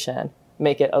capitalist nation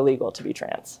make it illegal to be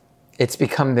trans. It's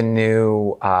become the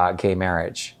new gay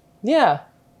marriage. Yeah.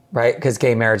 Right? Because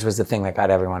gay marriage was the thing that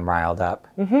got everyone riled up.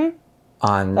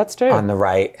 Mm-hmm. That's true. On the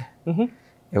right. Mm-hmm.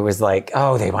 It was like,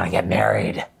 oh, they want to get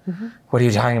married. Mm-hmm. What are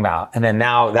you talking about? And then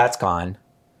now that's gone.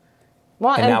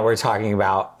 Well, and now we're talking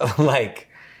about like,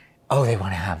 oh, they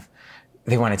want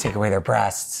to take away their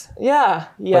breasts. Yeah,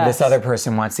 yeah. But this other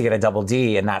person wants to get a double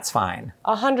D, and that's fine.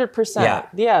 100%.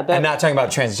 Yeah. I'm not talking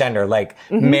about transgender. Like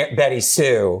Betty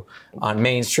Sue on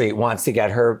Main Street wants to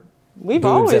get her We've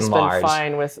boobs always enlarged. Been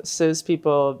fine with cis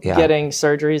people getting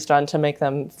surgeries done to make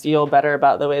them feel better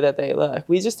about the way that they look.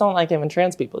 We just don't like it when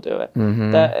trans people do it.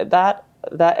 Mm-hmm. That,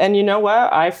 and you know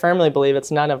what? I firmly believe it's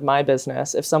none of my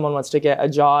business if someone wants to get a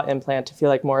jaw implant to feel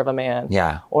like more of a man,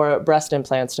 or breast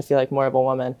implants to feel like more of a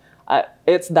woman.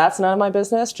 That's none of my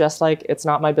business. Just like it's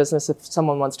not my business if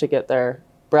someone wants to get their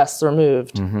breasts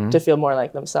removed to feel more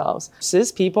like themselves.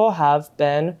 Cis people have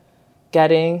been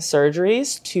getting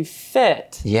surgeries to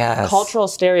fit cultural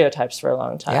stereotypes for a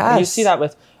long time. Yes. And you see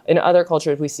that in other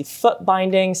cultures. We see foot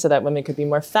binding so that women could be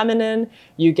more feminine.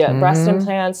 You get breast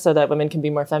implants so that women can be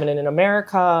more feminine in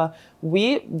America.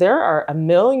 There are a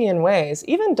million ways.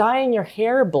 Even dyeing your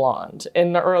hair blonde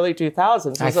in the early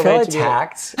 2000s. I feel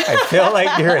attacked. I feel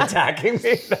like you're attacking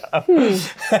me now.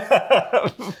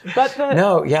 But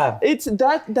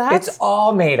it's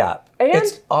all made up.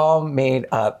 It's all made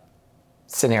up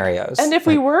scenarios. And if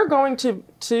we were going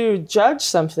to judge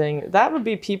something, that would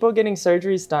be people getting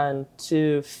surgeries done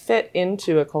to fit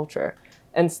into a culture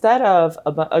instead of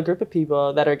a group of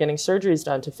people that are getting surgeries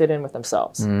done to fit in with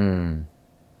themselves.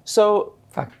 So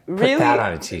really, put that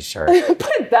on a t-shirt.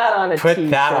 Put that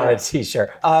on a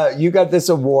t-shirt. You got this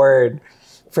award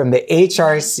from the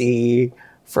HRC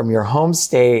from your home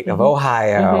state of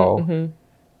Ohio.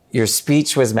 Your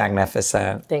speech was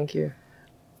magnificent. Thank you.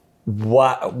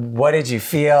 What did you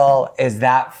feel? Is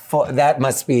that that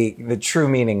must be the true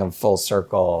meaning of full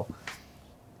circle?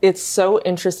 It's so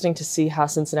interesting to see how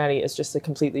Cincinnati is just a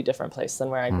completely different place than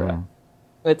where I grew up.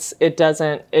 It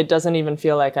doesn't even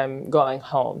feel like I'm going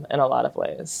home in a lot of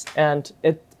ways, and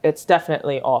it's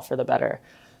definitely all for the better.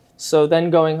 So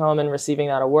then going home and receiving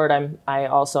that award, I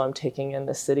also am taking in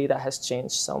the city that has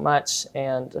changed so much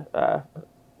and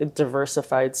it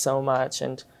diversified so much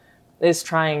and is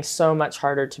trying so much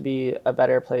harder to be a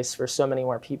better place for so many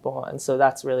more people. And so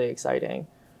that's really exciting.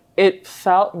 It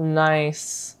felt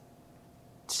nice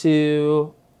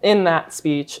to, in that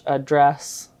speech,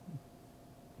 address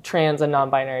trans and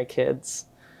non-binary kids.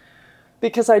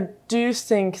 Because I do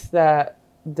think that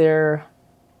the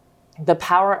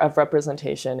power of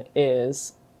representation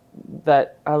is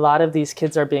that a lot of these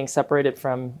kids are being separated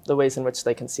from the ways in which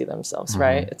they can see themselves,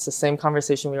 right? It's the same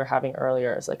conversation we were having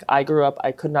earlier. It's like, I grew up,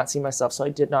 I could not see myself, so I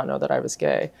did not know that I was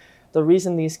gay. The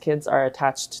reason these kids are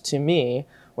attached to me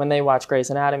when they watch Grey's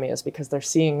Anatomy is because they're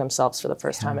seeing themselves for the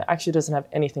first time. It actually doesn't have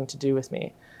anything to do with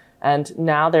me. And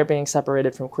now they're being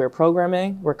separated from queer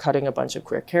programming. We're cutting a bunch of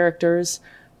queer characters.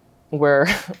 We're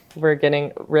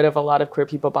getting rid of a lot of queer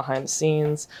people behind the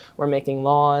scenes. We're making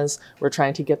laws. We're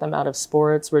trying to get them out of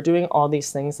sports. We're doing all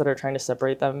these things that are trying to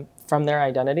separate them from their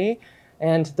identity.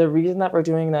 And the reason that we're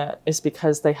doing that is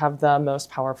because they have the most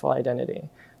powerful identity.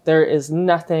 There is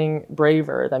nothing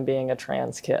braver than being a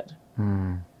trans kid.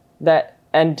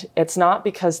 And it's not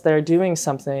because they're doing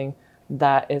something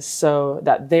that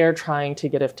they're trying to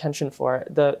get attention for.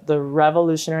 The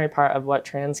revolutionary part of what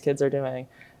trans kids are doing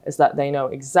is that they know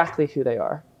exactly who they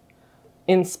are,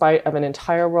 in spite of an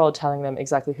entire world telling them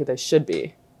exactly who they should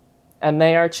be. And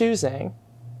they are choosing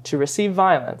to receive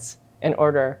violence in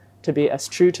order to be as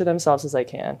true to themselves as they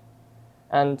can.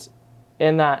 And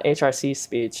in that HRC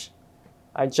speech,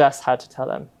 I just had to tell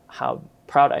them how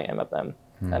proud I am of them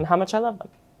and how much I love them.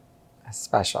 That's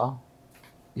special.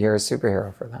 You're a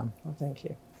superhero for them. Well, thank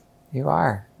you. You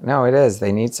are. No, it is.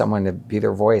 They need someone to be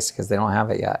their voice because they don't have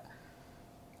it yet.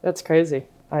 That's crazy.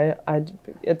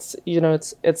 It's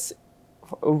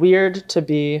weird to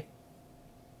be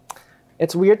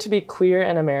it's weird to be queer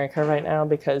in America right now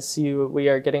because we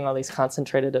are getting all these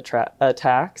concentrated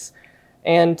attacks.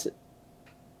 And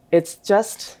it's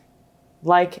just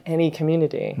like any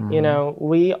community, you know,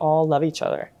 we all love each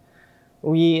other.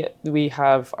 We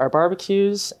have our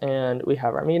barbecues and we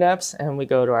have our meetups and we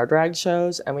go to our drag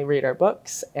shows and we read our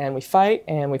books and we fight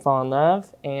and we fall in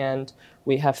love and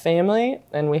we have family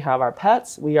and we have our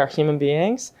pets. We are human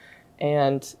beings,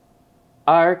 and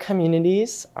our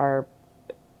communities are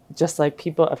just like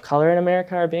people of color in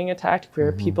America are being attacked.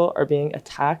 Queer people are being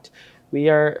attacked. We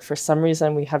are, for some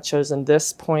reason, we have chosen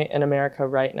this point in America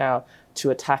right now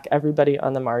to attack everybody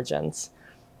on the margins.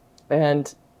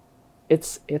 And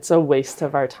it's a waste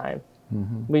of our time.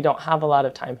 We don't have a lot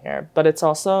of time here, but it's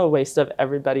also a waste of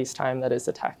everybody's time that is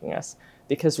attacking us,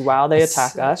 because while they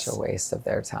attack us, Such a waste of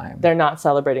their time. they're not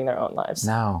celebrating their own lives.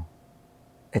 No.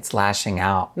 It's lashing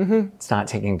out. It's not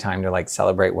taking time to like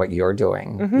celebrate what you're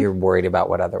doing. You're worried about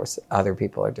what other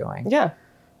people are doing. Yeah.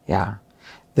 Yeah.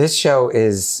 This show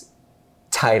is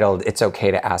titled It's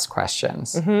Okay to Ask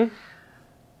Questions.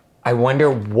 I wonder,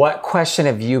 what question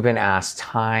have you been asked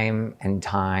time and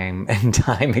time and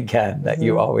time again that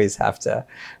you always have to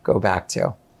go back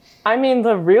to? I mean,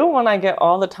 the real one I get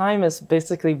all the time is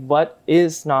basically, what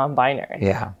is non-binary?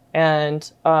 Yeah.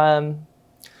 And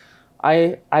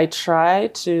I try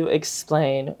to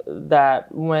explain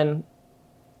that when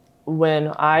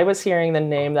I was hearing the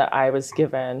name that I was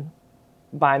given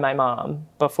by my mom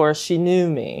before she knew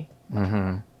me,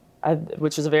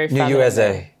 which was a very Knew you as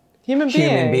a human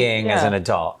being as an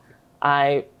adult.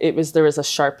 There was a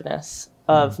sharpness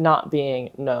of not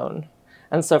being known.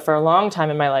 And so for a long time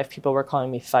in my life, people were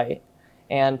calling me Fight.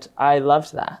 And I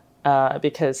loved that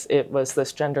because it was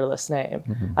this genderless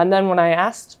name. And then when I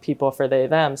asked people for they,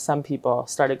 them, some people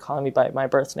started calling me by my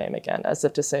birth name again, as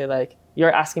if to say, like,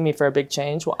 you're asking me for a big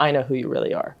change? Well, I know who you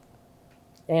really are.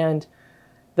 And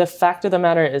the fact of the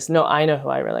matter is, no, I know who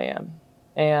I really am.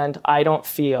 And I don't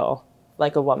feel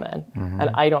like a woman,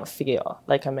 and I don't feel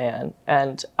like a man,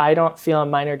 and I don't feel a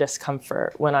minor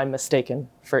discomfort when I'm mistaken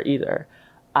for either.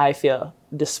 I feel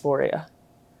dysphoria.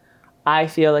 I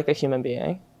feel like a human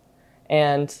being.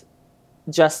 And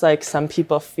just like some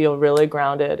people feel really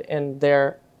grounded in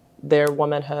their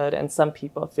womanhood, and some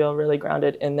people feel really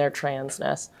grounded in their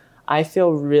transness, I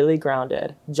feel really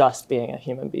grounded just being a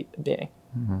human being.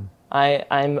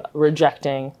 I'm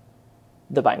rejecting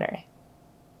the binary.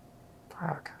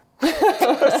 Fuck.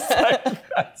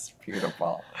 That's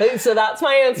beautiful. So that's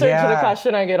my answer to the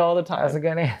question I get all the time. That's a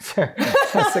good answer.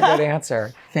 That's a good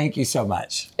answer. Thank you so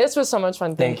much. This was so much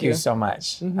fun. Thank you so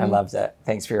much. I loved it.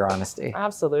 Thanks for your honesty.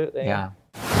 Absolutely. Yeah.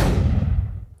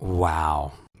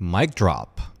 Wow. Mic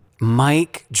drop.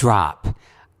 Mic drop.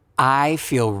 I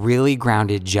feel really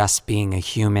grounded just being a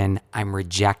human. I'm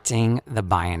rejecting the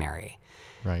binary.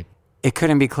 Right. It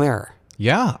couldn't be clearer.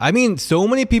 Yeah. I mean, so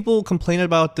many people complain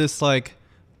about this, like,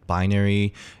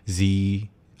 binary, Z,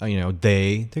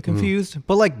 they're confused.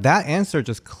 But like that answer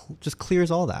just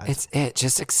clears all that. It's it.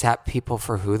 Just accept people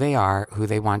for who they are, who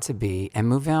they want to be, and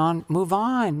move on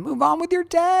with your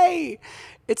day.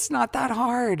 It's not that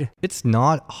hard. It's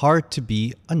not hard to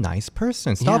be a nice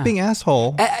person. Stop being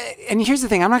asshole. And here's the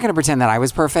thing. I'm not going to pretend that I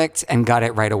was perfect and got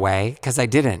it right away, because I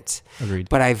didn't. Agreed.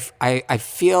 But I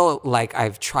feel like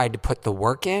I've tried to put the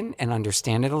work in and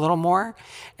understand it a little more.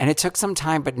 And it took some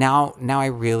time, but now I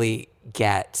really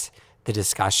get the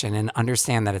discussion and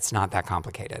understand that it's not that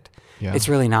complicated. Yeah. It's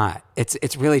really not.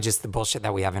 It's really just the bullshit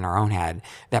that we have in our own head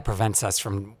that prevents us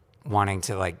from wanting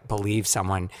to like believe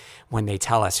someone when they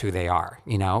tell us who they are.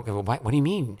 What do you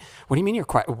mean? What do you mean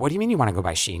what do you mean you want to go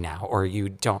by she now, or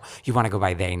you want to go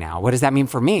by they now? What does that mean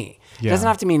for me? It doesn't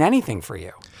have to mean anything for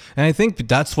you. And I think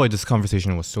that's why this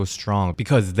conversation was so strong,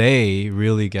 because they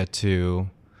really get to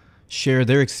share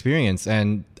their experience.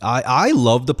 And I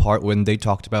love the part when they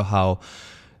talked about how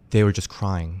they were just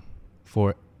crying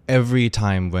for every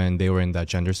time when they were in that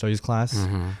gender studies class,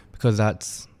 because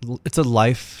it's a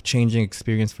life-changing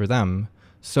experience for them.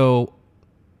 So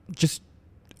just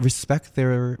respect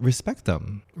them.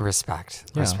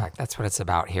 Respect. That's what it's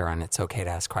about here on It's Okay to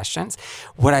Ask Questions.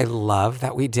 What I love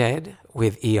that we did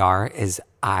with ER is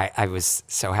I was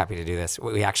so happy to do this.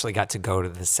 We actually got to go to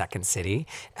the second city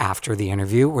after the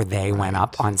interview, where they went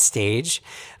up on stage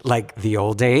like the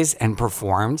old days and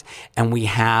performed. And we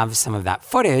have some of that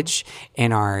footage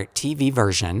in our TV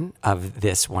version of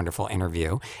this wonderful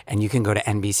interview. And you can go to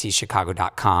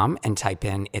NBCChicago.com and type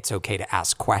in It's Okay to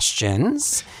Ask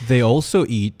Questions. They also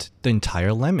eat the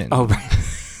entire lemon. Oh, right.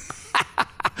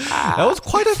 That was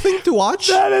quite a thing to watch.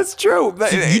 That is true.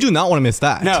 So you do not want to miss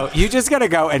that. No, you just got to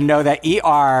go and know that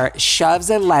ER shoves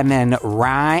a lemon,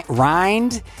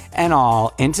 rind and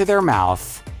all, into their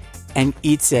mouth and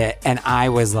eats it. And I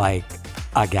was like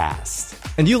aghast.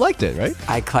 And you liked it, right?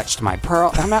 I clutched my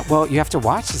pearl. Well, you have to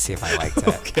watch to see if I liked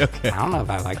it. Okay. I don't know if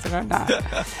I liked it or not.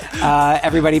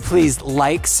 Everybody, please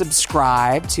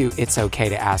subscribe to It's Okay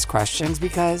to Ask Questions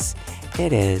because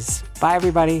it is. Bye,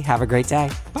 everybody. Have a great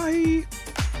day. Bye.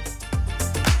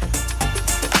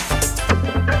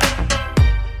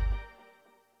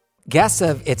 Guests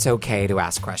of It's Okay to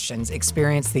Ask Questions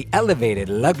experience the elevated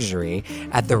luxury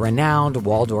at the renowned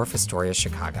Waldorf Astoria,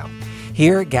 Chicago.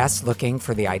 Here, guests looking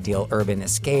for the ideal urban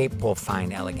escape will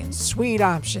find elegant suite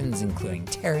options, including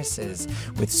terraces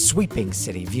with sweeping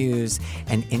city views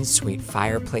and in-suite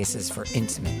fireplaces for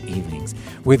intimate evenings.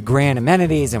 With grand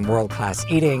amenities and world-class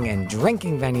eating and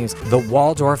drinking venues, the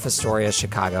Waldorf Astoria,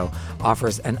 Chicago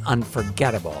offers an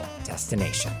unforgettable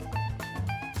destination.